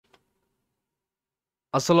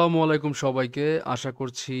আসসালামু আলাইকুম সবাইকে। আশা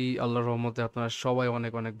করছি আল্লাহর রহমতে আপনারা সবাই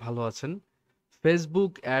অনেক অনেক ভালো আছেন।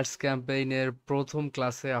 ফেসবুক অ্যাডস ক্যাম্পেইনের ১ম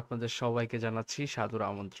ক্লাসে আপনাদের সবাইকে জানাচ্ছি সাদর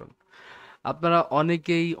আমন্ত্রণ। আপনারা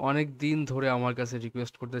অনেকেই অনেক দিন ধরে আমার কাছে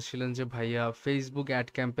রিকোয়েস্ট করতেছিলেন যে ভাইয়া ফেসবুক অ্যাড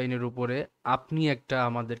ক্যাম্পেইনের উপরে আপনি একটা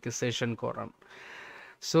আমাদেরকে সেশন করান।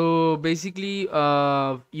 সো বেসিক্যালি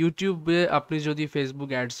ইউটিউবে আপনি যদি ফেসবুক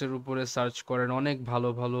অ্যাডসের উপরে সার্চ করেন অনেক ভালো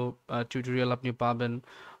ভালো টিউটোরিয়াল আপনি পাবেন।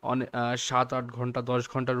 ৭-৮ ঘন্টা ১০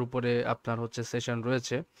 ঘন্টার উপরে আপনার হচ্ছে সেশন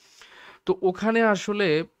রয়েছে। তো ওখানে আসলে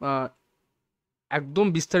একদম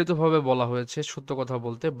বিস্তারিতভাবে বলা হয়েছে সত্য কথা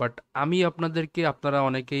বলতে। বাট আমি আপনাদেরকে আপনারা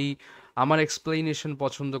অনেকেই আমার এক্সপ্লেনেশন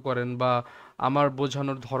পছন্দ করেন বা আমার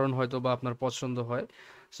বোঝানোর ধরন হয়তো বা আপনার পছন্দ হয়।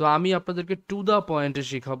 সো আমি আপনাদেরকে টু দ্য পয়েন্টে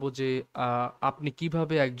শিখাবো যে আপনি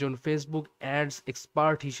কিভাবে একজন ফেসবুক অ্যাডস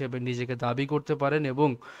এক্সপার্ট হিসেবে নিজেকে দাবি করতে পারেন এবং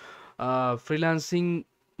ফ্রিল্যান্সিং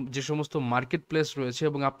যে সমস্ত মার্কেট প্লেস রয়েছে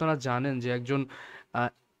এবং আপনারা জানেন যে একজন আহ,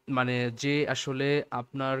 মানে যে আসলে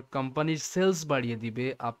আপনার কোম্পানির সেলস বাড়িয়ে দিবে,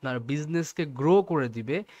 আপনার বিজনেসকে গ্রো করে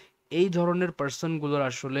দিবে, এই ধরনের পার্সনগুলোর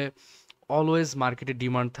আসলে অলওয়েজ মার্কেটে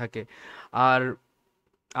ডিমান্ড থাকে। আর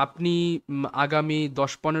আপনি আগামী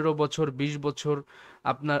 ১০-১৫ বছর ২০ বছর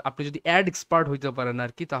আপনি যদি অ্যাড এক্সপার্ট হইতে পারেন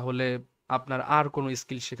আর কি, তাহলে আপনার আর কোনো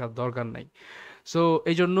স্কিল শেখার দরকার নাই। সো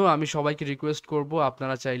এই জন্য আমি সবাইকে রিকোয়েস্ট করব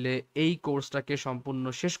আপনারা চাইলে এই কোর্সটাকে সম্পূর্ণ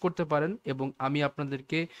শেষ করতে পারেন এবং আমি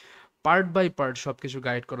আপনাদেরকে পার্ট বাই পার্ট সব কিছু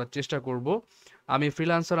গাইড করার চেষ্টা করব। আমি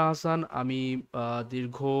ফ্রিল্যান্সার আহসান। আমি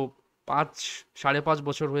দীর্ঘ ৫ সাড়ে ৫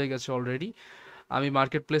 বছর হয়ে গেছে অলরেডি। আমি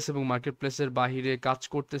মার্কেট প্লেস এবং মার্কেট প্লেসের বাহিরে কাজ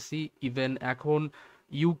করতেছি। ইভেন এখন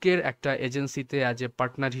ইউকের একটা এজেন্সিতে অ্যাজ এ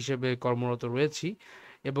পার্টনার হিসেবে কর্মরত রয়েছি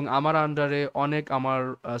এবং আমার আন্ডারে অনেক আমার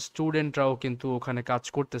স্টুডেন্টরাও কিন্তু ওখানে কাজ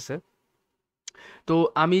করতেছে। তো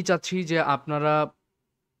আমি চাচ্ছি যে আপনারা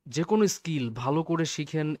যেকোনো স্কিল ভালো করে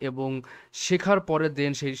শিখেন এবং শেখার পরে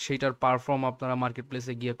দেন সেইটার পারফর্ম আপনারা মার্কেট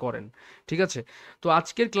প্লেসে গিয়ে করেন। ঠিক আছে? তো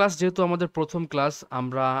আজকের ক্লাস যেহেতু আমাদের ১ম ক্লাস,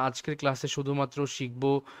 আমরা আজকের ক্লাসে শুধুমাত্র শিখব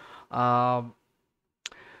আ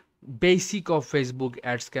basic of Facebook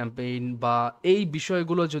ads campaign বা এই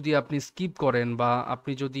বিষয়গুলো যদি আপনি স্কিপ করেন বা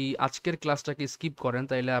আপনি যদি আজকের ক্লাসটাকে স্কিপ করেন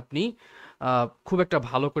তাইলে আপনি খুব একটা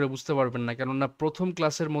ভালো করে বুঝতে পারবেন না। কেননা ১ম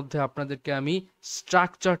ক্লাসের মধ্যে আপনাদেরকে আমি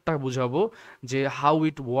স্ট্রাকচারটা বুঝাবো যে হাউ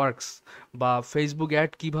ইট ওয়ার্কস বা ফেসবুক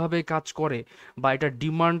অ্যাড কিভাবে কাজ করে বা এটার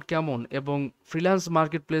ডিমান্ড কেমন এবং ফ্রিল্যান্স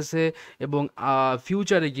মার্কেট প্লেসে এবং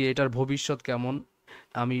ফিউচারে গিয়ে এটার ভবিষ্যৎ কেমন,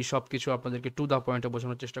 আমি সবকিছু আপনাদেরকে টু দ্য পয়েন্টে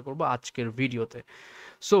বোঝানোর চেষ্টা করব আজকের ভিডিওতে।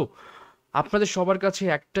 সো আপনাদের সবার কাছে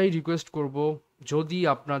একটাই রিকোয়েস্ট করব, যদি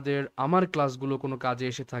আপনাদের আমার ক্লাসগুলো কোনো কাজে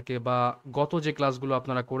এসে থাকে বা গত যে ক্লাসগুলো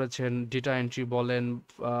আপনারা করেছেন ডেটা এন্ট্রি বলেন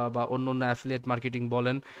বা অন্য অন্য অ্যাফিলিয়েট মার্কেটিং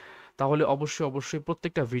বলেন, তাহলে অবশ্যই অবশ্যই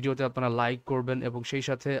প্রত্যেকটা ভিডিওতে আপনারা লাইক করবেন এবং সেই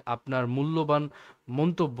সাথে আপনার মূল্যবান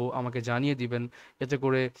মন্তব্য আমাকে জানিয়ে দিবেন। এতে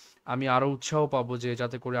করে আমি আরও উৎসাহ পাবো যে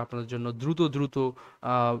যাতে করে আপনাদের জন্য দ্রুত দ্রুত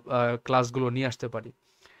ক্লাসগুলো নিয়ে আসতে পারি।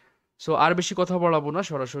 সো আর বেশি কথা বাড়াবো না,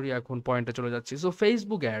 সরাসরি এখন পয়েন্টে চলে যাচ্ছি। সো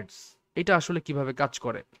ফেসবুক অ্যাডস এটা আসলে কিভাবে কাজ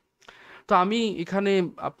করে? তো আমি এখানে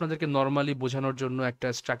আপনাদেরকে নরমালি বোঝানোর জন্য একটা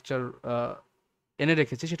স্ট্রাকচার এনে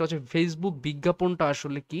রেখেছি। সেটা হচ্ছে ফেসবুক বিজ্ঞাপনটা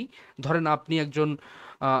আসলে কি? ধরেন আপনি একজন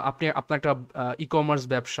আপনার একটা ই-কমার্স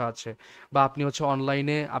ব্যবসা আছে বা আপনি হচ্ছে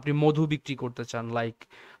অনলাইনে আপনি মধু বিক্রি করতে চান। লাইক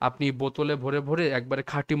আপনি বোতলে ভরে, ভরে একবারে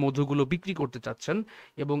খাঁটি মধুগুলো বিক্রি করতে চাচ্ছেন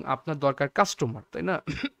এবং আপনার দরকার কাস্টমার, তাই না?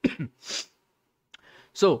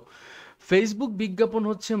 সো ফেসবুক বিজ্ঞাপন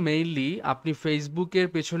হচ্ছে মেইনলি আপনি ফেসবুকের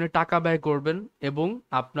পেছনে টাকা ব্যয় করবেন এবং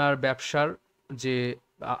আপনার ব্যবসার যে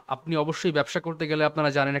আপনি অবশ্যই ব্যবসা করতে গেলে আপনারা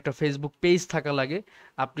জানেন একটা ফেসবুক পেজ থাকা লাগে।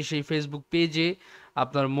 আপনি সেই ফেসবুক পেজে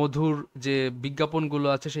আপনার মধুর যে বিজ্ঞাপনগুলো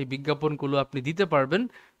আছে সেই বিজ্ঞাপনগুলো আপনি দিতে পারবেন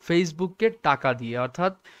ফেসবুককে টাকা দিয়ে।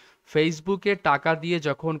 অর্থাৎ ফেসবুকে টাকা দিয়ে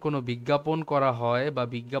যখন কোনো বিজ্ঞাপন করা হয় বা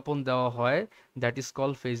বিজ্ঞাপন দেওয়া হয়, দ্যাট ইজ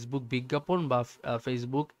কল ফেসবুক বিজ্ঞাপন বা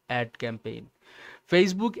ফেসবুক অ্যাড ক্যাম্পেইন।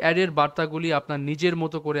 ফেসবুক অ্যাডের বার্তাগুলি আপনার নিজের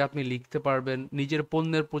মতো করে আপনি লিখতে পারবেন, নিজের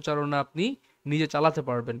পণ্যের প্রচারণা আপনি নিজে চালাতে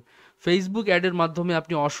পারবেন। ফেসবুক অ্যাডের মাধ্যমে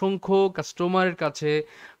আপনি অসংখ্য কাস্টমারের কাছে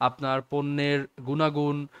আপনার পণ্যের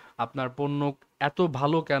গুণাগুণ, আপনার পণ্য এত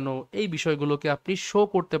ভালো কেন, এই বিষয়গুলোকে আপনি শো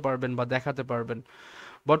করতে পারবেন বা দেখাতে পারবেন।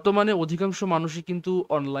 বর্তমানে অধিকাংশ মানুষই কিন্তু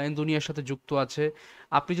অনলাইন দুনিয়ার সাথে যুক্ত আছে।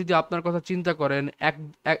 আপনি যদি আপনার কথা চিন্তা করেন,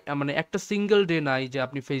 মানে একটা সিঙ্গেল ডে নাই যে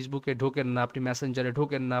আপনি ফেসবুকে ঢোকেন না, আপনি মেসেঞ্জারে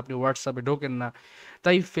ঢোকেন না, আপনি হোয়াটসঅ্যাপে ঢোকেন না।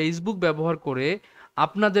 তাই ফেসবুক ব্যবহার করে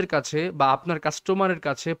আপনাদের কাছে বা আপনার কাস্টমারের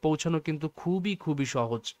কাছে পৌঁছানো কিন্তু খুবই খুবই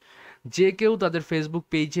সহজ। যে কেউ তাদের ফেসবুক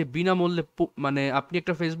পেজে বিনামূল্যে মানে আপনি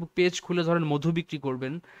একটা ফেসবুক পেজ খুলে ধরেন মধু বিক্রি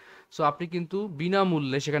করবেন, সো আপনি কিন্তু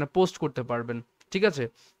বিনামূল্যে সেখানে পোস্ট করতে পারবেন। ঠিক আছে?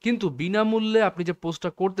 কিন্তু বিনামূল্যে আপনি যে পোস্টটা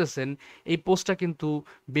করতেছেন, এই পোস্টটা কিন্তু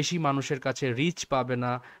বেশি মানুষের কাছে রিচ পাবে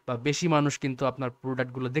না বা বেশি মানুষ কিন্তু আপনার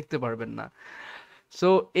প্রোডাক্টগুলো দেখতে পারবেন না। সো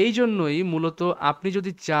এই জন্যই মূলত আপনি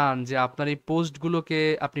যদি চান যে আপনার এই পোস্টগুলোকে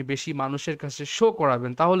আপনি বেশি মানুষের কাছে শো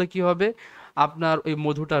করাবেন, তাহলে কি হবে? আপনার ওই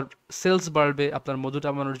মধুটার সেলস বাড়বে, আপনার মধুটা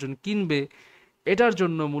মানুষজন কিনবে। এটার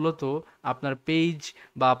জন্য মূলত আপনার পেজ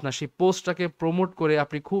বা আপনার সেই পোস্টটাকে প্রমোট করে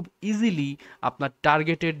আপনি খুব ইজিলি আপনার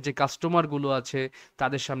টার্গেটেড যে কাস্টমারগুলো আছে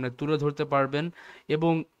তাদের সামনে তুলে ধরতে পারবেন।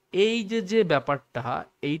 এবং এই যে ব্যাপারটা,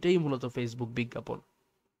 এইটাই মূলত ফেসবুক বিজ্ঞাপন।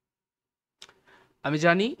 আমি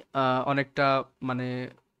জানি অনেকটা মানে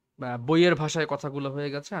বইয়ের ভাষায় কথাগুলো হয়ে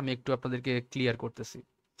গেছে, আমি একটু আপনাদেরকে ক্লিয়ার করতেছি।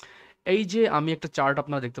 এই যে আমি একটা চার্ট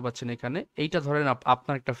আপনারা দেখতে পাচ্ছেন এখানে, এইটা ধরেন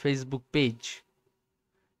আপনার একটা ফেসবুক পেজ।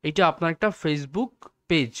 এইটা আপনার একটা ফেসবুক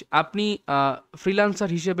পেজ। আপনি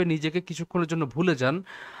ফ্রিল্যান্সার হিসেবে নিজেকে কিছুক্ষণের জন্য ভুলে যান।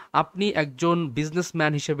 আপনি একজন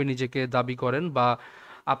বিজনেসম্যান হিসেবে নিজেকে দাবি করেন, বা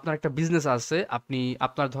আপনার একটা বিজনেস আছে।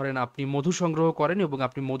 আপনার ধরেন আপনি মধু সংগ্রহ করেন এবং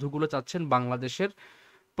আপনি মধুগুলো চাচ্ছেন বাংলাদেশের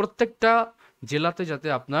প্রত্যেকটা জেলাতে যাতে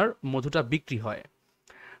আপনার মধুটা বিক্রি হয়।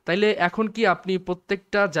 তাইলে এখন কি আপনি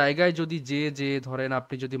প্রত্যেকটা জায়গায় যদি যে ধরেন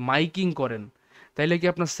আপনি যদি মাইকিং করেন, তাইলে কি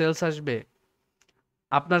আপনার সেলস আসবে?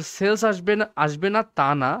 আপনার সেলস আসবে না তা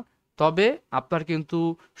না। তবে আপনার কিন্তু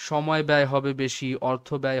সময় ব্যয় হবে বেশি, অর্থ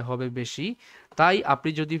ব্যয় হবে বেশি। তাই আপনি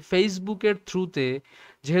যদি ফেসবুকের থ্রুতে,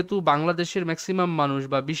 যেহেতু বাংলাদেশের ম্যাক্সিমাম মানুষ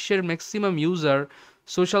বা বিশ্বের ম্যাক্সিমাম ইউজার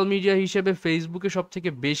সোশ্যাল মিডিয়া হিসেবে ফেসবুকে সব থেকে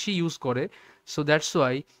বেশি ইউজ করে, সো দ্যাটস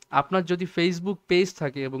ওয়াই আপনার যদি ফেসবুক পেজ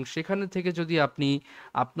থাকে এবং সেখানে থেকে যদি আপনি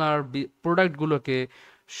আপনার প্রোডাক্টগুলোকে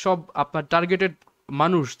সব আপনার টার্গেটেড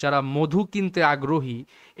মানুষ যারা মধু কিনতে আগ্রহী,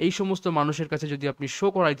 এই সমস্ত মানুষের কাছে যদি আপনি শো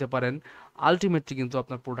করাইতে পারেন, আলটিমেটলি কিন্তু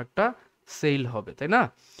আপনার প্রোডাক্টটা সেল হবে, তাই না?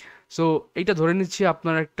 সো এইটা ধরে নিচ্ছি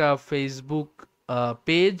আপনার একটা ফেসবুক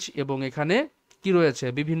পেজ, এবং এখানে কি রয়েছে,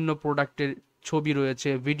 বিভিন্ন প্রোডাক্টের ছবি রয়েছে,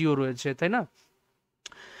 ভিডিও রয়েছে, তাই না?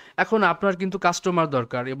 এখন আপনার কিন্তু কাস্টমার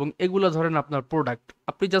দরকার, এবং এগুলো ধরেন আপনার প্রোডাক্ট।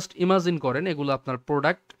 আপনি জাস্ট ইমাজিন করেন এগুলো আপনার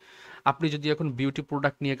প্রোডাক্ট। আপনি যদি এখন বিউটি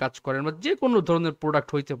প্রোডাক্ট নিয়ে কাজ করেন বা যে কোনো ধরনের প্রোডাক্ট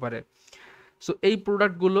হইতে পারে, সো এই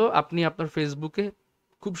প্রোডাক্টগুলো আপনি আপনার ফেসবুকে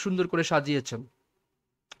খুব সুন্দর করে সাজিয়েছেন।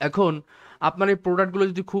 এখন আপনার এই প্রোডাক্টগুলো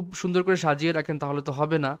যদি খুব সুন্দর করে সাজিয়ে রাখেন তাহলে তো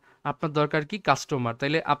হবে না। আপনার দরকার কি? কাস্টমার।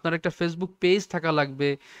 তাইলে আপনার একটা ফেসবুক পেজ থাকা লাগবে।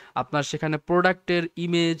 আপনার সেখানে প্রোডাক্টের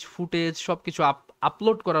ইমেজ, ফুটেজ সবকিছু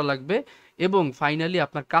আপলোড করা লাগবে, এবং ফাইনালি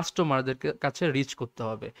আপনার কাস্টমারদের কাছে রিচ করতে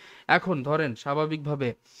হবে। এখন ধরেন স্বাভাবিকভাবে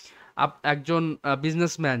একজন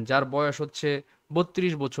বিজনেসম্যান যার বয়স হচ্ছে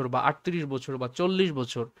 32 বছর বা 38 বছর বা 40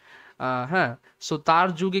 বছর, হ্যাঁ, সো তার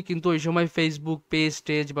যুগে কিন্তু ওই সময় ফেসবুক পেজ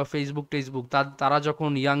টেজ বা ফেসবুক টেক্সবুক তারা যখন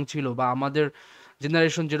ইয়াং ছিল, বা আমাদের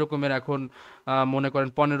জেনারেশন যেরকমের এখন মনে করেন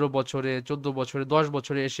 15 বছরে, 14 বছরে, 10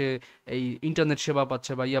 বছরে এসে এই ইন্টারনেট সেবা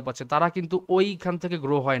পাচ্ছে বা ইয়া পাচ্ছে, তারা কিন্তু ওইখান থেকে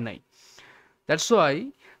গ্রো হয় নাই। দ্যাটস ওয়াই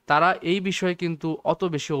তারা এই বিষয়ে কিন্তু অত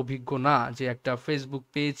বেশি অভিজ্ঞ না যে একটা ফেসবুক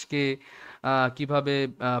পেজকে কিভাবে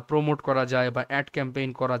প্রমোট করা যায় বা অ্যাড ক্যাম্পেইন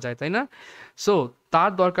করা যায়, তাই না? সো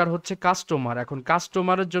তার দরকার হচ্ছে কাস্টমার। এখন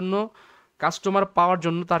কাস্টমার পাওয়ার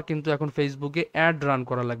জন্য তার কিন্তু এখন ফেসবুকে অ্যাড রান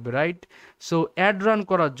করা লাগবে, রাইট? সো অ্যাড রান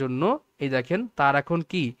করার জন্য এই দেখেন তার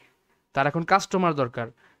এখন কাস্টমার দরকার।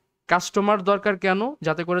 কাস্টমার দরকার কেন?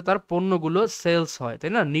 যাতে করে তার পণ্যগুলো সেলস হয়,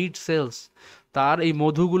 তাই না? Need sales. তার এই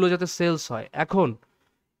মধুগুলো যাতে সেলস হয়। এখন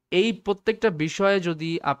এই প্রত্যেকটা বিষয়ে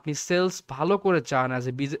যদি আপনি সেলস ভালো করে চান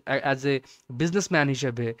অ্যাজ এ বিজনেসম্যান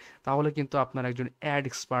হিসেবে, তাহলে কিন্তু আপনার একজন অ্যাড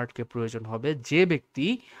এক্সপার্টকে প্রয়োজন হবে, যে ব্যক্তি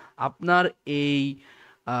আপনার এই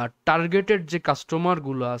টার্গেটেড যে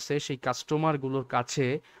কাস্টমারগুলো আছে সেই কাস্টমারগুলোর কাছে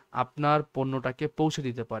আপনার পণ্যটাকে পৌঁছে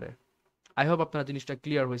দিতে পারে। আই হোপ আপনার জিনিসটা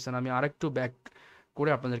ক্লিয়ার হয়েছেন। আমি আরেকটু ব্যাক করে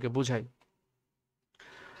আপনাদেরকে বুঝাই।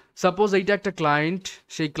 সাপোজ এইটা একটা ক্লায়েন্ট,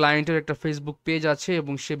 সেই ক্লায়েন্টের একটা ফেসবুক পেজ আছে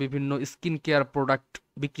এবং সে বিভিন্ন স্কিন কেয়ার প্রোডাক্ট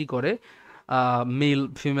বিক্রি করে মেল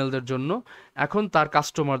ফিমেলদের জন্য। এখন তার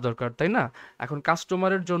কাস্টমার দরকার, তাই না? এখন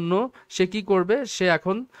কাস্টমারের জন্য সে কি করবে? সে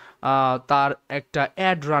এখন তার একটা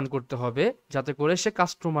অ্যাড রান করতে হবে যাতে করে সে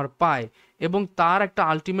কাস্টমার পায়, এবং তার একটা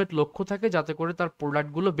আলটিমেট লক্ষ্য থাকে যাতে করে তার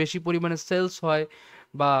প্রোডাক্টগুলো বেশি পরিমাণে সেলস হয়,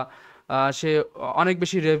 বা সে অনেক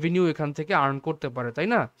বেশি রেভিনিউ এখান থেকে আর্ন করতে পারে, তাই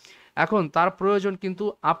না? এখন তার প্রয়োজন কিন্তু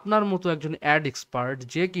আপনার মতো একজন অ্যাড এক্সপার্ট,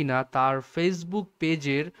 যে কিনা তার ফেসবুক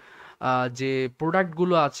পেজের যে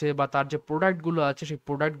প্রোডাক্টগুলো আছে বা তার যে প্রোডাক্টগুলো আছে সেই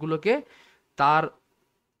প্রোডাক্টগুলোকে তার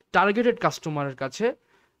টার্গেটেড কাস্টমারের কাছে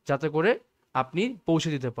যাতে করে আপনি পৌঁছে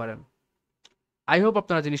দিতে পারেন। আই হোপ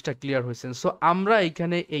আপনারা জিনিসটা ক্লিয়ার হয়েছেন। সো আমরা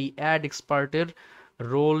এখানে এই অ্যাড এক্সপার্টের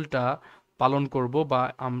রোলটা পালন করব, বা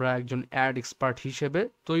আমরা একজন অ্যাড এক্সপার্ট হিসেবে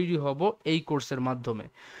তৈরি হব এই কোর্সের মাধ্যমে।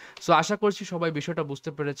 সো আশা করছি সবাই বিষয়টা বুঝতে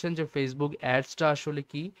পেরেছেন যে ফেসবুক অ্যাডসটা আসলে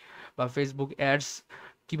কি, বা ফেসবুক অ্যাডস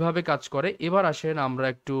কিভাবে কাজ করে। এবার আসেন আমরা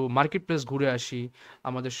একটু মার্কেট প্লেস ঘুরে আসি।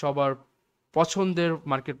 আমাদের সবার পছন্দের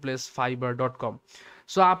মার্কেটপ্লেস fiverr.com।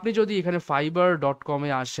 সো আপনি যদি এখানে fiverr.com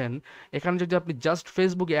এ আসেন, এখানে যদি আপনি জাস্ট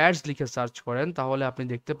ফেসবুক অ্যাডস লিখে সার্চ করেন, তাহলে আপনি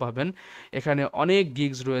দেখতে পাবেন এখানে অনেক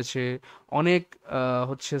গিগস রয়েছে, অনেক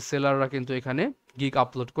হচ্ছে সেলাররা কিন্তু এখানে গিগ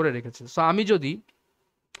আপলোড করে রেখেছে। সো আমি যদি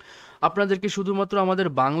আপনাদেরকে শুধুমাত্র আমাদের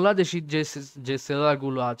বাংলাদেশি যে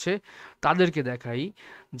সেলারগুলো আছে তাদেরকে দেখাই,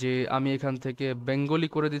 যে আমি এখান থেকে বেঙ্গলি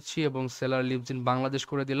করে দিচ্ছি এবং সেলার লিভস ইন বাংলাদেশ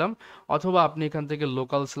করে দিলাম, অথবা আপনি এখান থেকে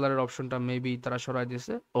লোকাল সেলারের অপশনটা মেবি তারা সরাই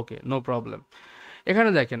দিয়েছে, ওকে, নো প্রবলেম। এখানে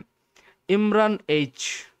দেখেন ইমরান এইচ,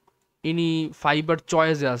 ইনি ফাইবার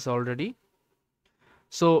চয়েসে আছে অলরেডি।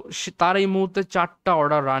 সো তার এই মুহূর্তে 4টা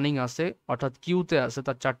অর্ডার রানিং আছে, অর্থাৎ কিউতে আছে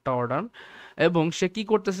তার 4টা অর্ডার। এবং সে কি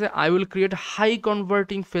করতেছে, I will create high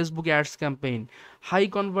converting Facebook ads campaign. High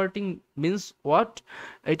converting means what?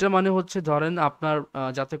 এটা মানে হচ্ছে ধরেন আপনার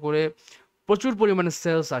যাতে করে প্রচুর পরিমাণে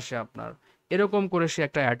সেলস আসে আপনার, এরকম করে সে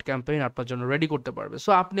একটা অ্যাড ক্যাম্পেইন আপনার জন্য রেডি করতে পারবে। সো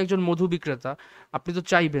আপনি একজন মধু বিক্রেতা, আপনি তো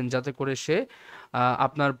চাইবেন যাতে করে সে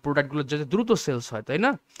আপনার প্রোডাক্টগুলো যাতে দ্রুত সেলস হয়, তাই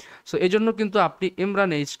না? সো এই জন্য কিন্তু আপনি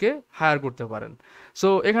ইমরান এইচকে হায়ার করতে পারেন। সো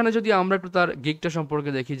এখানে যদি আমরা একটু তার গিগটা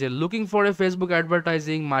সম্পর্কে দেখি, যে looking for a Facebook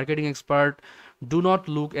advertising marketing expert, do not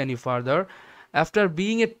look any further. After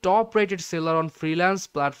being a top-rated seller on freelance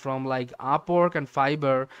platform like Upwork and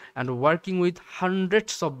Fiverr and working with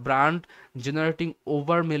hundreds of brands generating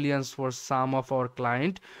over millions for some of our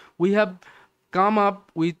clients, we have come up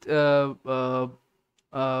with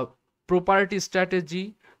propriety strategy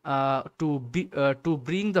to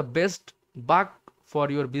bring the best buck for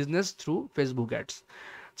your business through Facebook ads.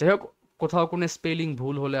 যাই হোক, কোথাও কোনো spelling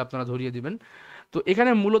ভুল হলে আপনারা ধরিয়ে দিবেন। তো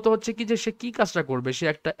এখানে মূলত হচ্ছে কি, যে সে কি কাজটা করবে, সে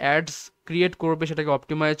একটা অ্যাডস ক্রিয়েট করবে, সেটাকে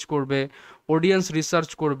অপটিমাইজ করবে, অডিয়েন্স রিসার্চ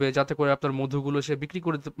করবে যাতে করে আপনার মধুগুলো সে বিক্রি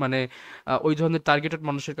করে মানে ওই ধরনের টার্গেটেড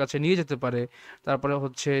মানুষের কাছে নিয়ে যেতে পারে। তারপরে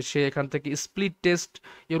হচ্ছে সে এখান থেকে split test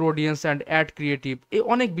your audience and add creative, এই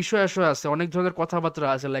অনেক বিষয় আসলে আছে, অনেক ধরনের কথাবার্তা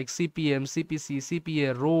আছে, লাইক সিপিএম, সিপিসি, সিপিএ,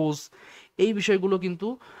 রোজ। এই বিষয়গুলো কিন্তু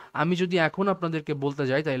আমি যদি এখন আপনাদেরকে বলতে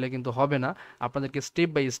যাই তাহলে কিন্তু হবে না, আপনাদেরকে স্টেপ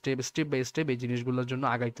বাই স্টেপ এই জিনিসগুলোর জন্য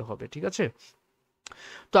আগাইতে হবে, ঠিক আছে?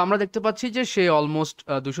 তো আমরা দেখতে পাচ্ছি যে সে অলমোস্ট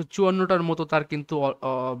 254টার মতো তার কিন্তু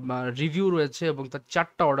রিভিউ রয়েছে এবং তার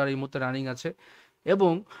 4টা অর্ডার এই মুহূর্তে রানিং আছে।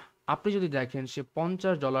 এবং আপনি যদি দেখেন সে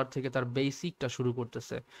 $50 থেকে তার বেসিকটা শুরু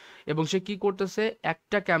করতেছে, এবং সে কি করতেছে,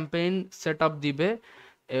 একটা ক্যাম্পেইন সেট আপ দিবে,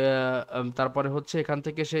 তারপরে হচ্ছে এখান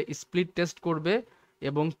থেকে সে স্প্লিট টেস্ট করবে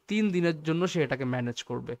এবং 3 দিনের জন্য সে এটাকে ম্যানেজ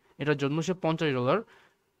করবে। এটার জন্য সে $50,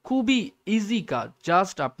 খুবই ইজি কাজ।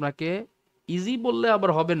 জাস্ট আপনাকে, ইজি বললে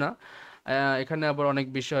আবার হবে না, এখানে আবার অনেক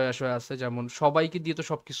বিষয় আসলে আছে, যেমন সবাইকে দিয়ে তো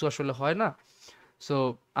সব কিছু আসলে হয় না। সো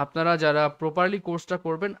আপনারা যারা প্রপারলি কোর্সটা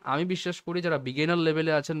করবেন, আমি বিশ্বাস করি যারা বিগিনার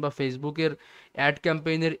লেভেলে আছেন বা ফেসবুকের অ্যাড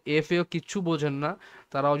ক্যাম্পেইনের এফএও কিচ্ছু বোঝেন না,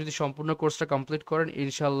 তারাও যদি সম্পূর্ণ কোর্সটা কমপ্লিট করেন,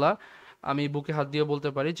 ইনশাল্লাহ আমি বুকে হাত দিয়ে বলতে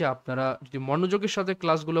পারি যে আপনারা যদি মনোযোগের সাথে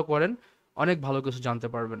ক্লাসগুলো করেন, অনেক ভালো কিছু জানতে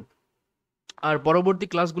পারবেন। আর পরবর্তী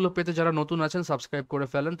ক্লাসগুলো পেতে যারা নতুন আছেন, সাবস্ক্রাইব করে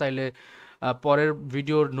ফেলেন, তাইলে পরের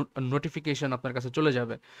ভিডিওর নোটিফিকেশন আপনার কাছে চলে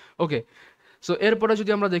যাবে। ওকে, সো এরপরে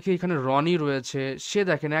যদি আমরা দেখি, এখানে রনি রয়েছে, সে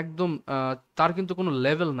দেখেন একদম তার কিন্তু কোনো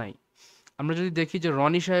লেভেল নাই। আমরা যদি দেখি যে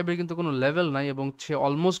রনি সাহেবের কিন্তু কোনো লেভেল নাই, এবং সে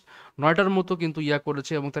অলমোস্ট 9টার মতো কিন্তু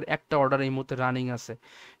করেছে, এবং তার একটা অর্ডার এই মুহূর্তে রানিং আছে,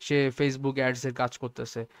 সে ফেসবুক অ্যাডসের কাজ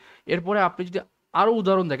করতেছে। এরপরে আপনি যদি আরও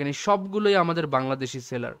উদাহরণ দেখেন, এই সবগুলোই আমাদের বাংলাদেশি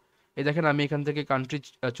সেলার। এই দেখেন আমি এখান থেকে কান্ট্রি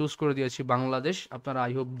চুজ করে দিয়েছি বাংলাদেশ, আপনারা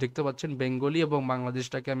আই হোপ দেখতে পাচ্ছেন, বেঙ্গলি এবং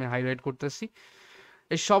বাংলাদেশটাকে আমি হাইলাইট করতেছি।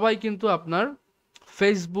 এই সবাই কিন্তু আপনার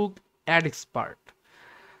ফেসবুক অ্যাড এক্সপার্ট।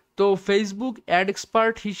 তো ফেসবুক অ্যাড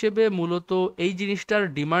এক্সপার্ট হিসেবে মূলত এই জিনিসটার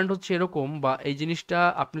ডিমান্ড হচ্ছে এরকম, বা এই জিনিসটা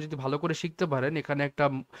আপনি যদি ভালো করে শিখতে পারেন, এখানে একটা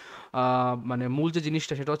মানে মূল যে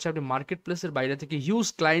জিনিসটা সেটা হচ্ছে আপনি মার্কেট প্লেসের বাইরে থেকে হিউজ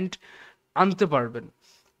ক্লায়েন্ট আনতে পারবেন।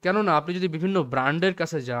 কেননা আপনি যদি বিভিন্ন ব্র্যান্ডের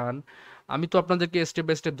কাছে যান, আমি তো আপনাদেরকে স্টেপ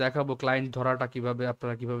বাই স্টেপ দেখাবো ক্লায়েন্ট ধরাটা কিভাবে,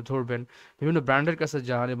 আপনারা কিভাবে ধরবেন। বিভিন্ন ব্র্যান্ডের কাছে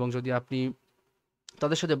যান এবং যদি আপনি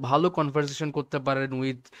তাদের সাথে ভালো কনভারসেশন করতে পারেন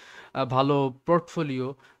উইথ ভালো পোর্টফোলিও,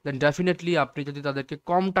 দেন ডেফিনেটলি আপনি যদি তাদেরকে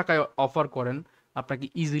কম টাকায় অফার করেন, আপনাকে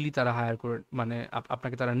ইজিলি তারা হায়ার করে, মানে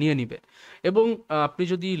আপনাকে তারা নিয়ে নিবে। এবং আপনি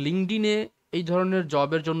যদি লিঙ্কডইনে এই ধরনের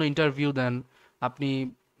জবের জন্য ইন্টারভিউ দেন, আপনি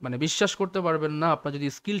মানে বিশ্বাস করতে পারবেন না, আপনার যদি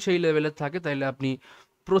স্কিল সেই লেভেলের থাকে তাহলে আপনি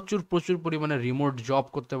প্রচুর প্রচুর পরিমাণে রিমোট জব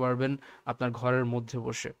করতে পারবেন আপনার ঘরের মধ্যে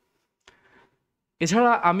বসে।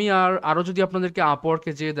 এছাড়া আমি আরও যদি আপনাদেরকে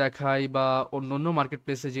আপওয়ার্কে যেয়ে দেখাই বা অন্য মার্কেট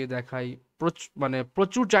প্লেসে যেয়ে দেখাই, মানে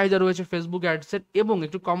প্রচুর চাহিদা রয়েছে ফেসবুক অ্যাডসের। এবং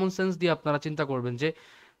একটু কমন সেন্স দিয়ে আপনারা চিন্তা করবেন যে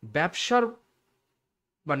ব্যবসার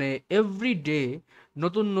মানে এভরি ডে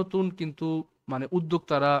নতুন নতুন কিন্তু মানে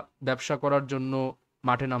উদ্যোক্তারা ব্যবসা করার জন্য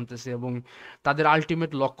মাঠে নামতেছে এবং তাদের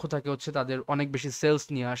আল্টিমেট লক্ষ্য থাকে হচ্ছে তাদের অনেক বেশি সেলস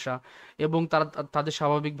নিয়ে আসা, এবং তাদের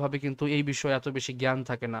স্বাভাবিকভাবে কিন্তু এই বিষয়ে এত বেশি জ্ঞান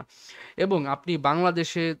থাকে না। এবং আপনি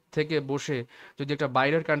বাংলাদেশে থেকে বসে যদি একটা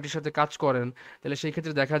বাইরের কান্ট্রির সাথে কাজ করেন, তাহলে সেই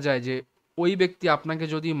ক্ষেত্রে দেখা যায় যে ওই ব্যক্তি আপনাকে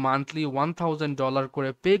যদি মান্থলি $1000 করে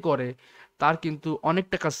পে করে, তার কিন্তু অনেক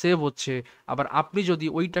টাকা সেভ হচ্ছে। আবার আপনি যদি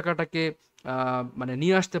ওই টাকাটাকে মানে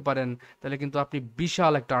নিয়ে আসতে পারেন, তাহলে কিন্তু আপনি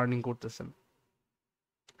বিশাল একটা আর্নিং করতেছেন।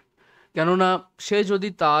 কেননা সে যদি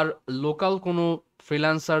তার লোকাল কোনো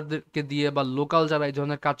ফ্রিল্যান্সারদেরকে দিয়ে বা লোকাল যারা এই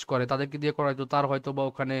ধরনের কাজ করে তাদেরকে দিয়ে করাইতো, তার হয়তো বা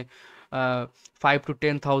ওখানে $5,000 to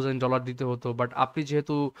 $10,000 দিতে হতো। বাট আপনি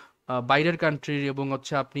যেহেতু বাইরের কান্ট্রির এবং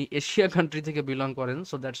হচ্ছে আপনি এশিয়া কান্ট্রি থেকে বিলং করেন,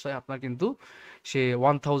 সো দ্যাটস ওয়াই আপনার কিন্তু সে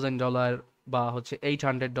 $1,000 বা হচ্ছে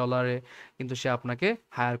 $800 কিন্তু সে আপনাকে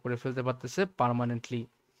হায়ার করে ফেলতে পারতেছে পার্মানেন্টলি।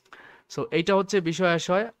 সো এইটা হচ্ছে বিষয়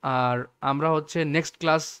আশয়। আর আমরা হচ্ছে নেক্সট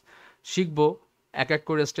ক্লাস শিখবো এক এক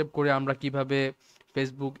করে স্টেপ করে আমরা কিভাবে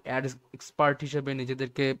ফেসবুক অ্যাড এক্সপার্ট হিসেবে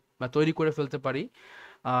নিজেদেরকে তৈরি করে ফেলতে পারি।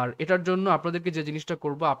 আর এটার জন্য আপনাদেরকে যে জিনিসটা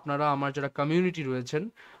করব, আপনারা আমার যারা কমিউনিটি রয়েছেন,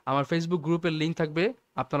 আমার ফেসবুক গ্রুপের লিঙ্ক থাকবে,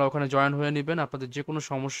 আপনারা ওখানে জয়েন হয়ে নেবেন। আপনাদের যে কোনো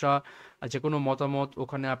সমস্যা, যে কোনো মতামত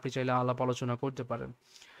ওখানে আপনি চাইলে আলাপ আলোচনা করতে পারেন।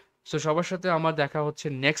 সো সবার সাথে আমার দেখা হচ্ছে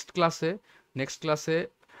নেক্সট ক্লাসে। নেক্সট ক্লাসে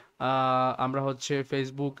আমরা হচ্ছে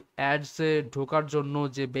ফেসবুক অ্যাডসে ঢোকার জন্য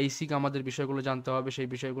যে বেসিক আমাদের বিষয়গুলো জানতে হবে সেই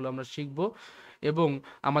বিষয়গুলো আমরা শিখব। এবং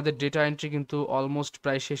আমাদের ডেটা এন্ট্রি কিন্তু অলমোস্ট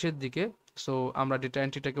প্রায় শেষের দিকে। সো আমরা ডেটা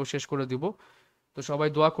এন্ট্রিটাকেও শেষ করে দিব। তো সবাই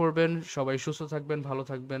দোয়া করবেন, সবাই সুস্থ থাকবেন, ভালো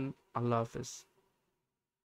থাকবেন। আল্লাহ হাফেজ।